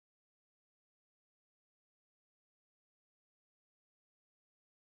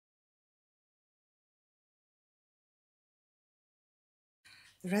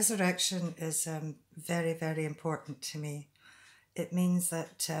The resurrection is very, very important to me. It means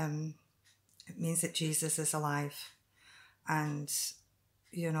that Jesus is alive, and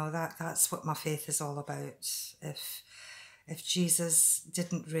that's what my faith is all about. If Jesus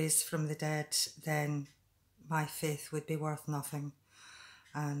didn't raise from the dead, then my faith would be worth nothing.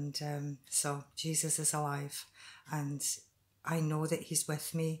 And so Jesus is alive, and I know that he's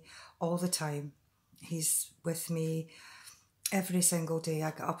with me all the time. He's with me every single day.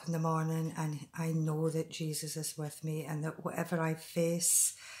 I get up in the morning and I know that Jesus is with me, and that whatever I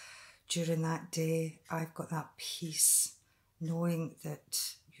face during that day, I've got that peace, knowing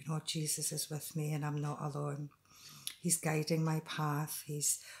that, Jesus is with me and I'm not alone. He's guiding my path.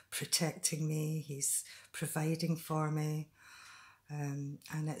 He's protecting me. He's providing for me. And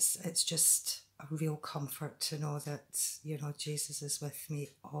it's just a real comfort to know that, Jesus is with me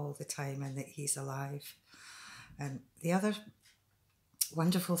all the time and that he's alive. And the other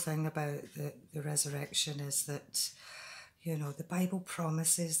wonderful thing about the resurrection is that, the Bible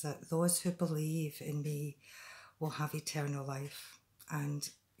promises that those who believe in me will have eternal life. And,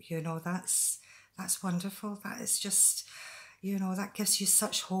 that's wonderful. That is just, that gives you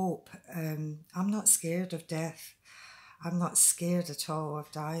such hope. I'm not scared of death. I'm not scared at all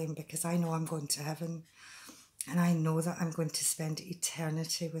of dying, because I know I'm going to heaven, and I know that I'm going to spend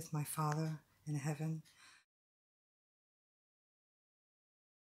eternity with my Father in heaven.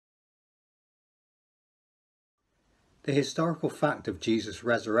 The historical fact of Jesus'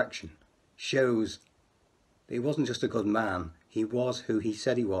 resurrection shows that he wasn't just a good man, he was who he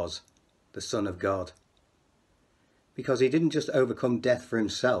said he was, the Son of God. Because he didn't just overcome death for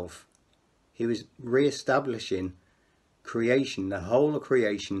himself, he was re-establishing creation, the whole of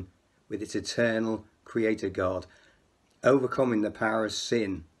creation, with its eternal creator God, overcoming the power of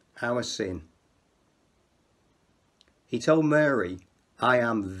sin, our sin. He told Mary, I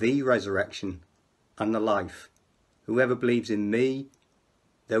am the resurrection and the life. Whoever believes in me,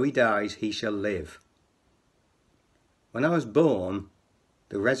 though he dies, he shall live. When I was born,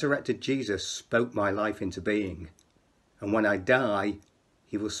 the resurrected Jesus spoke my life into being. And when I die,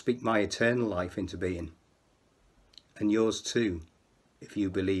 he will speak my eternal life into being. And yours too, if you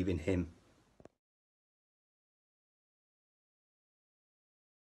believe in him.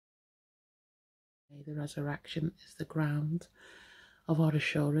 The resurrection is the ground of our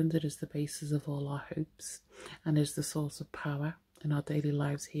assurance. It is the basis of all our hopes, and is the source of power in our daily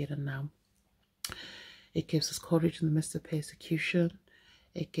lives here and now. It gives us courage in the midst of persecution.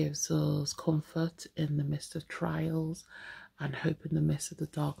 It gives us comfort in the midst of trials, and hope in the midst of the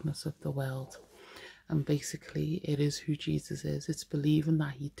darkness of the world. And basically, it is who Jesus is. It's believing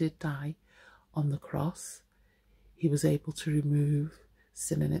that he did die on the cross. He was able to remove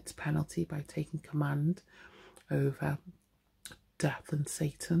sin and its penalty by taking command over death and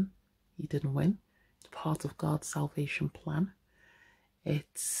Satan. He didn't win. It's part of God's salvation plan.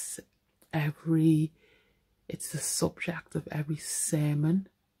 It's the subject of every sermon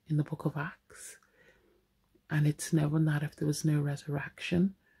in the book of Acts. And it's knowing that if there was no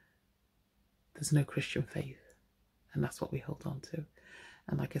resurrection, there's no Christian faith. And that's what we hold on to.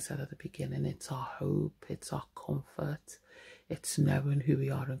 And like I said at the beginning, it's our hope, it's our comfort, it's knowing who we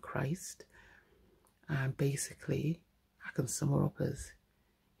are in Christ. And basically, I can sum her up as,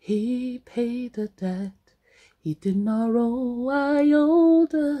 he paid the debt he did not owe. I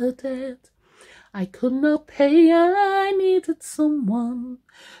owed a debt I could not pay. I needed someone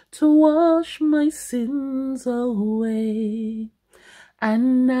to wash my sins away.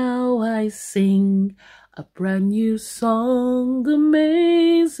 And now I sing a brand new song,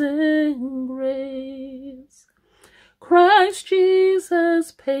 Amazing Grace. Christ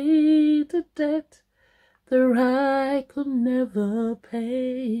Jesus paid the debt that I could never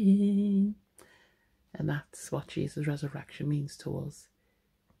pay. And that's what Jesus' resurrection means to us.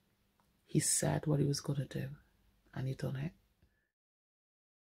 He said what he was going to do, and he done it.